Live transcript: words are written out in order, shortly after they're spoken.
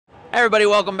Hey everybody,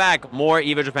 welcome back. More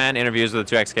EVO Japan interviews with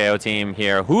the 2XKO team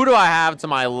here. Who do I have to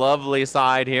my lovely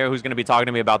side here who's going to be talking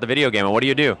to me about the video game, and what do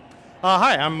you do?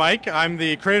 Hi, I'm Mike. I'm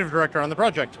the creative director on the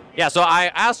project. Yeah, so I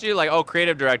asked you, like, oh,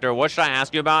 creative director, what should I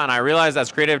ask you about? And I realized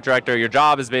as creative director, your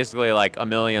job is basically like a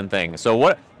million things.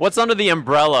 So what's under the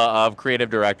umbrella of creative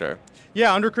director?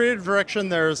 Yeah, under creative direction,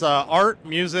 there's art,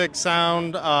 music,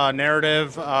 sound,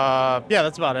 narrative. Yeah,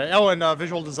 that's about it. Oh, and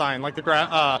visual design, like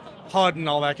the HUD and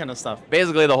all that kind of stuff.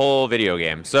 Basically the whole video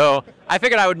game. So I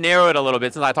figured I would narrow it a little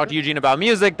bit since I talked to Eugene about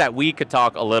music, that we could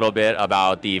talk a little bit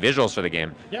about the visuals for the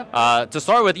game. Yeah. To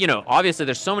start with, obviously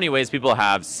there's so many ways people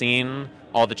have seen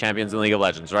all the champions in League of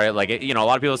Legends, right? Like, a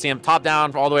lot of people see them top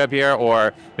down all the way up here,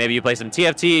 or maybe you play some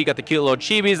TFT, you got the cute little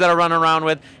chibis that are running around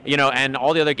with, and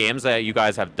all the other games that you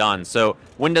guys have done. So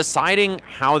when deciding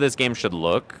how this game should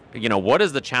look, what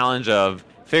is the challenge of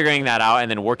figuring that out and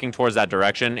then working towards that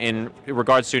direction in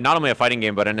regards to not only a fighting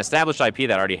game, but an established IP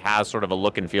that already has sort of a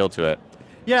look and feel to it?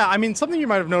 Yeah, I mean, something you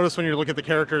might have noticed when you look at the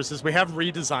characters is we have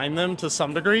redesigned them to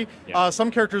some degree. Yeah. Some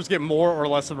characters get more or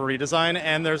less of a redesign,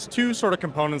 and there's two sort of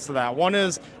components to that. One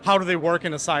is how do they work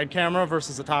in a side camera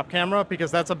versus a top camera,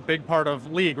 because that's a big part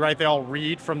of League, right? They all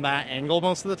read from that angle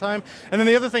most of the time. And then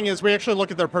the other thing is we actually look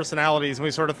at their personalities, and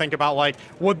we sort of think about, like,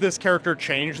 would this character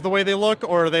change the way they look,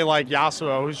 or are they like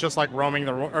Yasuo, who's just like roaming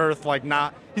the earth, like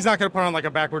he's not going to put on like a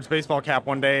backwards baseball cap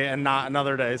one day and not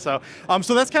another day. So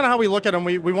so that's kind of how we look at them.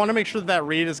 We want to make sure that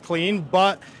read is clean,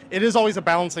 but it is always a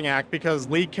balancing act because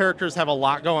League characters have a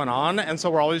lot going on, and so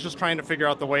we're always just trying to figure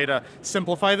out the way to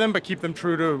simplify them but keep them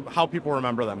true to how people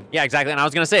remember them. Yeah, exactly. And I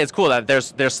was going to say, it's cool that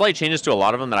there's slight changes to a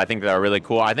lot of them that I think that are really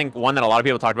cool. I think one that a lot of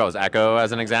people talked about was Echo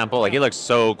as an example. Like, he looks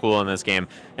so cool in this game.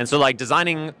 And so, like,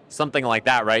 designing something like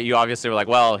that, right, you obviously were like,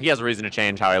 well, he has a reason to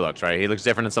change how he looks, right? He looks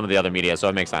different in some of the other media, so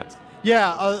it makes sense.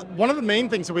 Yeah, one of the main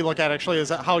things that we look at actually is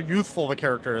how youthful the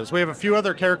character is. We have a few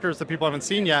other characters that people haven't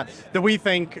seen yet that we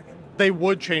think they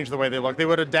would change the way they look. They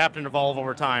would adapt and evolve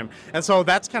over time. And so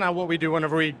that's kind of what we do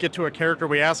whenever we get to a character.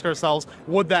 We ask ourselves,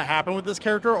 would that happen with this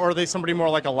character? Or are they somebody more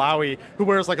like a Lowy who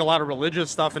wears like a lot of religious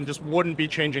stuff and just wouldn't be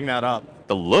changing that up?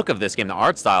 The look of this game, the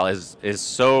art style is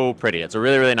so pretty. It's a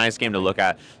really, really nice game to look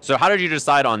at. So how did you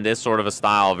decide on this sort of a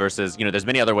style versus, there's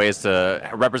many other ways to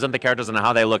represent the characters and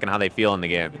how they look and how they feel in the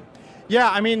game? Yeah,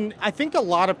 I mean, I think a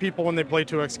lot of people when they play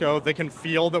 2XGO, they can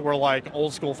feel that we're like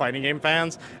old school fighting game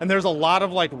fans, and there's a lot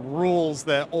of like rules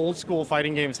that old school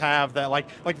fighting games have that like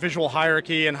visual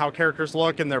hierarchy and how characters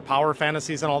look and their power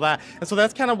fantasies and all that. And so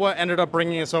that's kind of what ended up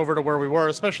bringing us over to where we were,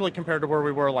 especially compared to where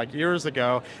we were like years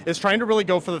ago, is trying to really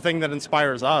go for the thing that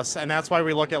inspires us. And that's why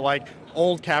we look at like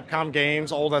old Capcom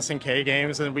games, old SNK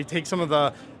games, and we take some of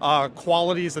the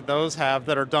qualities that those have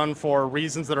that are done for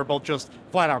reasons that are both just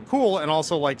flat out cool and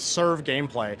also like serve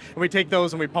gameplay. And we take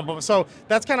those and we pump them. So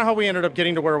that's kind of how we ended up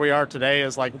getting to where we are today,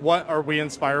 is like, what are we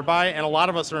inspired by? And a lot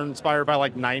of us are inspired by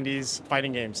like 90s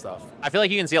fighting game stuff. I feel like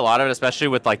you can see a lot of it, especially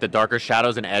with like the darker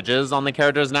shadows and edges on the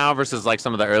characters now versus like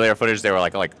some of the earlier footage. They were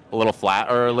like a little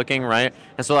flatter looking, right?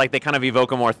 And so like they kind of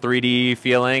evoke a more 3D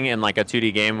feeling in like a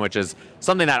 2D game, which is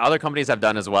something that other companies have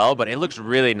done as well, but it looks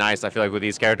really nice, I feel like, with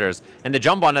these characters. And to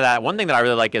jump onto that, one thing that I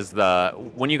really like is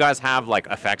when you guys have like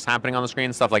effects happening on the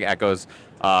screen, stuff like Echo's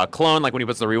clone, like when he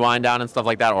puts the rewind down and stuff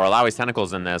like that, or Alawi's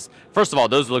tentacles in this. First of all,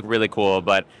 those look really cool,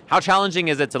 but how challenging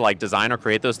is it to like design or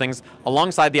create those things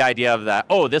alongside the idea of that,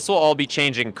 oh, this will all be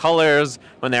changing colors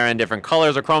when they're in different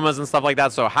colors or chromas and stuff like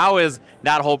that. So how is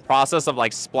that whole process of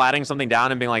like splatting something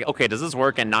down and being like, okay, does this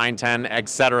work in 9, 10,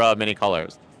 etc. many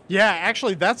colors? Yeah,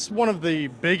 actually, that's one of the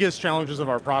biggest challenges of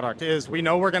our product is we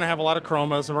know we're going to have a lot of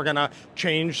chromas and we're going to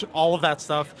change all of that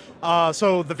stuff.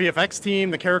 So the VFX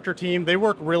team, the character team, they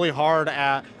work really hard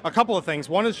at a couple of things.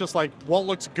 One is just like what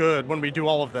looks good when we do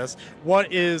all of this.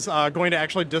 What is going to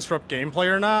actually disrupt gameplay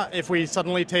or not? If we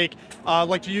suddenly take,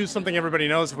 like to use something everybody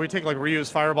knows, if we take like reuse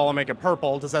Fireball and make it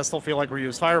purple, does that still feel like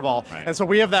reuse Fireball? Right. And so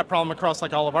we have that problem across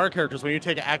like all of our characters. When you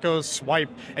take Echo's swipe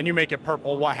and you make it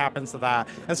purple, what happens to that?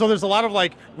 And so there's a lot of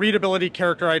like readability,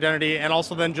 character identity, and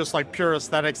also then just like pure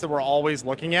aesthetics that we're always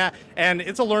looking at. And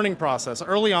it's a learning process.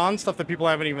 Early on, stuff that people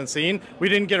haven't even seen, we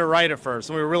didn't get it right at first,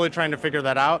 and we were really trying to figure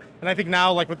that out. And I think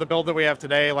now, like with the build that we have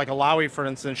today, like Alawi, for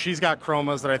instance, she's got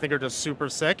chromas that I think are just super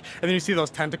sick. And then you see those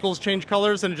tentacles change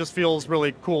colors, and it just feels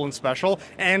really cool and special,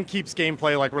 and keeps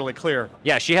gameplay like really clear.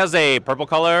 Yeah, she has a purple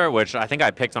color, which I think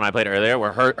I picked when I played earlier,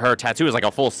 where her tattoo is like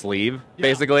a full sleeve,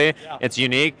 basically. Yeah. It's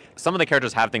unique. Some of the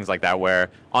characters have things like that,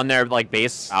 where on their like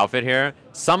base outfit here,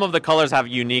 some of the colors have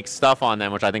unique stuff on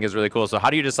them, which I think is really cool. So how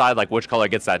do you decide like which color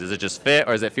gets that? Does it just fit,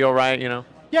 or does it feel right,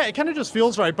 Yeah, it kind of just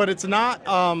feels right, but it's not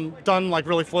done like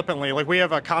really flippantly. Like we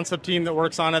have a concept team that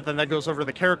works on it, then that goes over to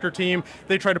the character team.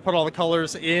 They try to put all the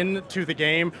colors into the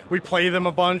game. We play them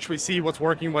a bunch. We see what's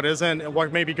working, what isn't, and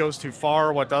what maybe goes too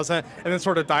far, what doesn't, and then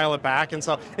sort of dial it back. And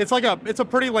so it's like it's a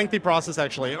pretty lengthy process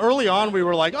actually. Early on, we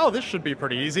were like, oh, this should be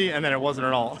pretty easy, and then it wasn't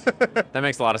at all. That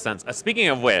makes a lot of sense. Speaking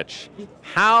of which,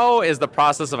 how is the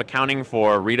process of accounting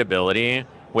for readability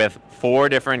with 4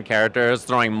 different characters,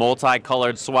 throwing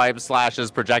multicolored swipes, slashes,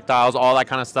 projectiles, all that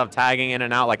kind of stuff, tagging in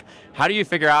and out? Like, how do you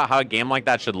figure out how a game like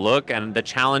that should look, and the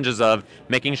challenges of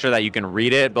making sure that you can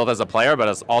read it both as a player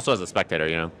but also as a spectator,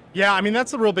 you know? Yeah, I mean,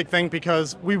 that's the real big thing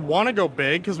because we want to go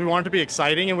big because we want it to be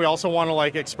exciting, and we also want to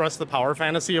like express the power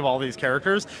fantasy of all these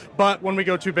characters. But when we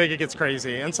go too big, it gets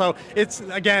crazy. And so it's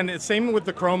same with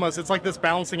the chromas. It's like this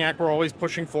balancing act. We're always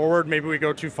pushing forward. Maybe we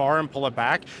go too far and pull it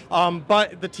back.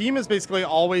 But the team is basically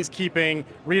always keeping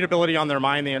readability on their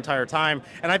mind the entire time.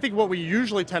 And I think what we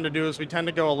usually tend to do is we tend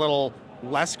to go a little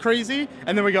less crazy,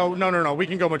 and then we go, no, we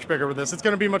can go much bigger with this. It's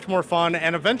going to be much more fun,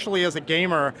 and eventually as a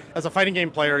gamer, as a fighting game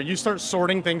player, you start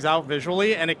sorting things out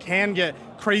visually, and it can get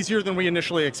crazier than we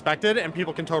initially expected, and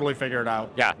people can totally figure it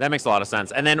out. Yeah, that makes a lot of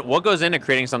sense. And then what goes into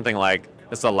creating something like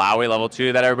this Alawi level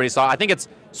 2 that everybody saw? I think it's,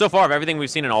 so far of everything we've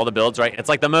seen in all the builds, right, it's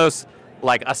like the most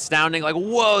like astounding, like,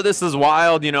 whoa, this is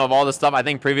wild, you know, of all this stuff. I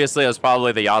think previously it was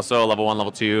probably the Yasuo level 1,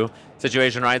 level 2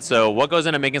 situation, right? So what goes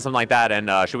into making something like that,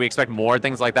 and should we expect more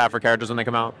things like that for characters when they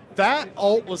come out? That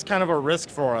ult was kind of a risk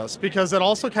for us because it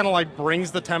also kind of like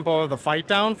brings the tempo of the fight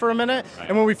down for a minute. Right.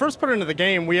 And when we first put it into the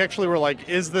game, we actually were like,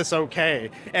 is this okay?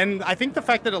 And I think the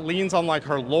fact that it leans on like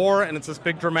her lore and it's this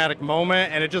big dramatic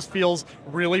moment and it just feels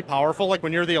really powerful. Like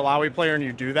when you're the Alawi player and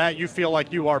you do that, you feel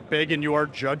like you are big and you are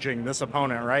judging this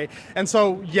opponent, right? And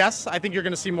so, yes, I think you're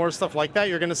going to see more stuff like that.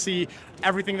 You're going to see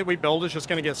everything that we build is just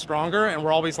going to get stronger, and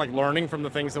we're always like learning from the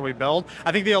things that we build.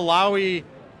 I think the Alawi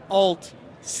ult,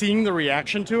 seeing the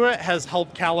reaction to it, has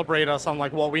helped calibrate us on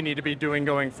like what we need to be doing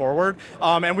going forward.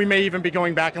 And we may even be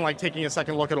going back and like taking a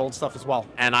second look at old stuff as well.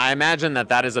 And I imagine that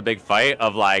that is a big fight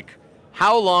of like,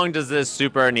 how long does this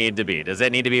super need to be? Does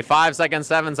it need to be 5 seconds,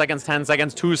 7 seconds, 10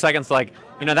 seconds, 2 seconds? Like,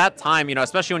 you know, that time, you know,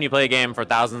 especially when you play a game for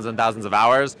thousands and thousands of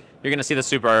hours, you're going to see the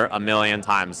super a million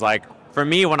times. Like, for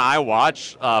me, when I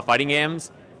watch fighting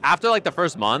games, after like the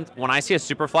first month, when I see a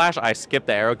super flash, I skip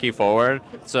the arrow key forward.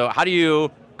 So how do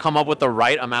you come up with the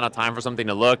right amount of time for something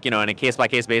to look, you know, in a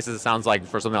case-by-case basis? It sounds like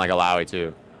for something like Alawi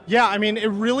too. Yeah, I mean, it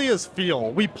really is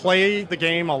feel. We play the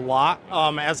game a lot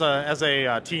as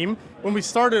a team. When we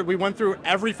started, we went through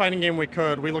every fighting game we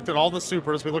could. We looked at all the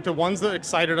supers. We looked at ones that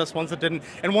excited us, ones that didn't,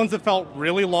 and ones that felt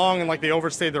really long and like they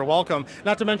overstayed their welcome.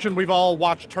 Not to mention, we've all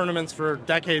watched tournaments for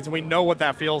decades, and we know what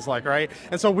that feels like, right?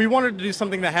 And so we wanted to do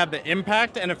something that had the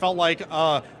impact, and it felt like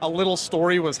a little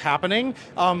story was happening,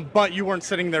 but you weren't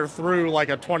sitting there through like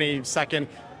a 20-second.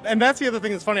 And that's the other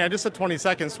thing that's funny. I just said 20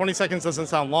 seconds. 20 seconds doesn't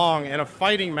sound long. In a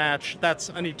fighting match, that's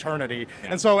an eternity.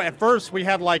 Yeah. And so at first, we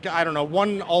had like, I don't know,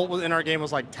 one ult in our game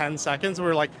was like 10 seconds. And we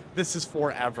were like, this is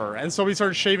forever. And so we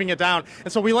started shaving it down.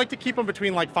 And so we like to keep them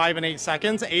between like 5 and 8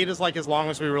 seconds. 8 is like as long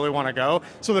as we really want to go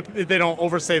so that they don't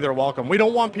overstay their welcome. We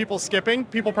don't want people skipping.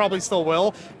 People probably still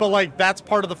will. But like that's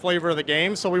part of the flavor of the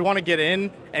game. So we want to get in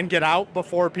and get out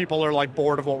before people are like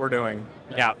bored of what we're doing.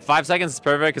 Yeah, 5 seconds is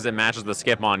perfect because it matches the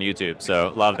skip on YouTube,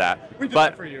 so love that. We did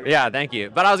that for you. Yeah, thank you.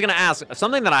 But I was going to ask,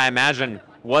 something that I imagine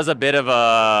was a bit of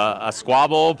a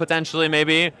squabble, potentially,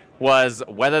 maybe, was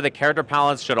whether the character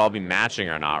palettes should all be matching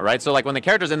or not, right? So, like, when the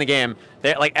character's in the game,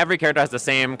 like, every character has the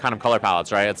same kind of color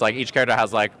palettes, right? It's like each character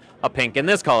has, like, a pink in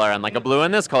this color and, like, a blue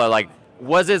in this color. Like,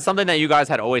 was it something that you guys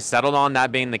had always settled on,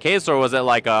 that being the case, or was it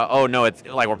like, oh, no, it's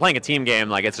like we're playing a team game,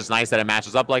 like, it's just nice that it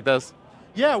matches up like this?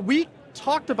 Yeah, we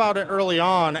talked about it early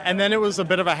on, and then it was a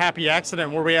bit of a happy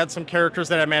accident where we had some characters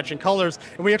that had matching colors,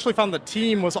 and we actually found the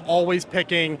team was always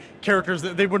picking characters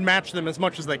that they would match them as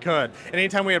much as they could. And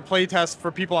anytime we had play tests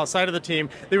for people outside of the team,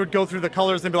 they would go through the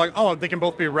colors and be like, oh, they can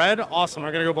both be red? Awesome,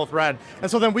 I'm gonna go both red. And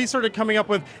so then we started coming up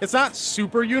with, it's not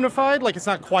super unified, like it's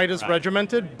not quite as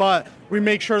regimented, but we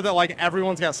make sure that like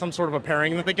everyone's got some sort of a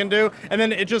pairing that they can do, and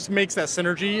then it just makes that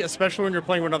synergy, especially when you're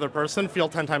playing with another person, feel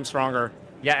 10 times stronger.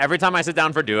 Yeah, every time I sit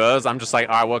down for duos, I'm just like,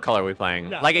 all right, what color are we playing?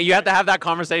 Yeah. Like, you have to have that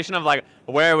conversation of, like,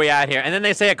 where are we at here? And then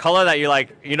they say a color that you,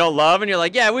 like, you don't love, and you're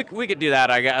like, yeah, we could do that,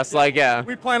 I guess. Like, yeah.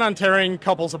 We plan on tearing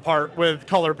couples apart with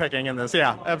color picking in this.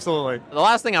 Yeah, absolutely. The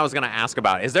last thing I was going to ask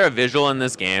about, is there a visual in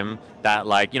this game that,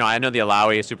 like, you know, I know the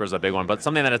Alawi Super is a big one, but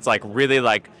something that it's, like, really,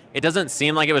 like, it doesn't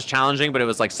seem like it was challenging, but it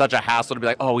was, like, such a hassle to be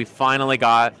like, oh, we finally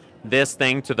got this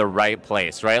thing to the right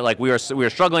place, right? Like we were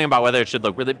struggling about whether it should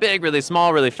look really big, really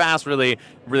small, really fast, really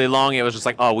long. It was just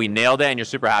like, oh, we nailed it, and you're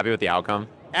super happy with the outcome.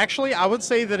 Actually, I would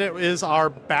say that it is our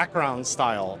background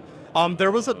style.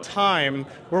 There was a time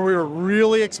where we were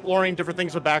really exploring different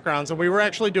things with backgrounds, and we were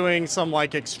actually doing some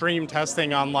like extreme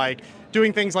testing on like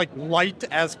doing things like light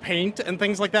as paint and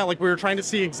things like that. Like we were trying to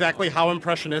see exactly how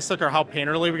impressionistic or how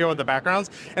painterly we go with the backgrounds.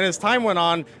 And as time went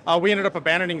on, we ended up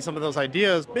abandoning some of those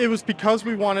ideas. It was because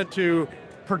we wanted to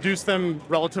produce them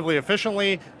relatively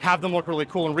efficiently, have them look really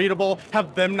cool and readable,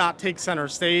 have them not take center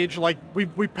stage. Like we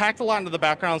packed a lot into the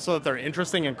background so that they're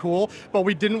interesting and cool, but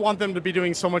we didn't want them to be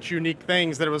doing so much unique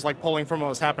things that it was like pulling from what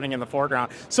was happening in the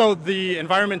foreground. So the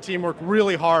environment team worked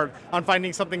really hard on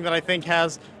finding something that I think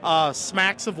has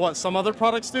smacks of what some other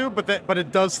products do, but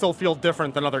it does still feel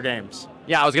different than other games.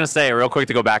 Yeah, I was going to say real quick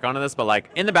to go back onto this, but like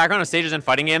in the background of stages and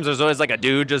fighting games, there's always like a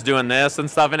dude just doing this and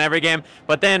stuff in every game.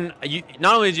 But then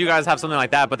not only do you guys have something like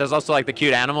that, but there's also like the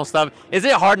cute animal stuff. Is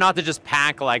it hard not to just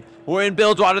pack like, we're in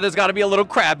Bilgewater, there's got to be a little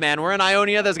crab man. We're in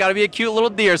Ionia, there's got to be a cute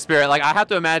little deer spirit. Like I have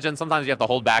to imagine sometimes you have to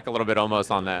hold back a little bit almost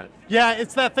on that. Yeah,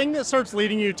 it's that thing that starts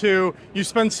leading you to, you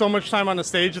spend so much time on a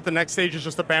stage that the next stage is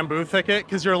just a bamboo thicket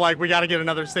because you're like, we got to get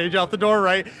another stage out the door,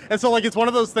 right? And so like it's one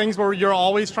of those things where you're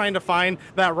always trying to find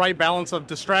that right balance of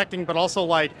distracting, but also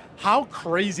like, how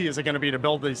crazy is it going to be to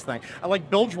build these things? I like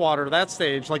Bilgewater, that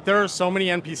stage, like there are so many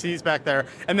NPCs back there.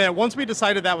 And then once we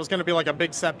decided that was going to be like a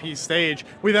big set piece stage,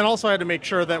 we then also had to make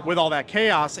sure that with all that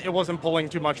chaos, it wasn't pulling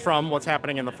too much from what's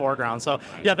happening in the foreground. So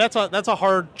yeah, that's a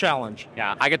hard challenge.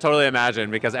 Yeah, I could totally imagine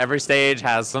because every stage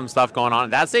has some stuff going on.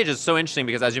 That stage is so interesting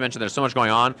because as you mentioned, there's so much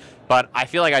going on, but I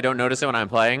feel like I don't notice it when I'm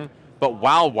playing. But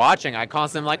while watching, I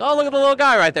constantly am like, oh, look at the little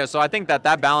guy right there. So I think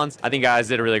that balance, I think you guys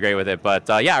did really great with it.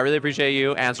 But yeah, I really appreciate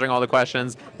you answering all the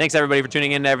questions. Thanks everybody for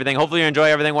tuning in to everything. Hopefully you enjoy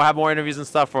everything. We'll have more interviews and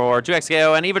stuff for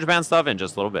 2XKO and EVO Japan stuff in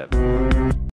just a little bit.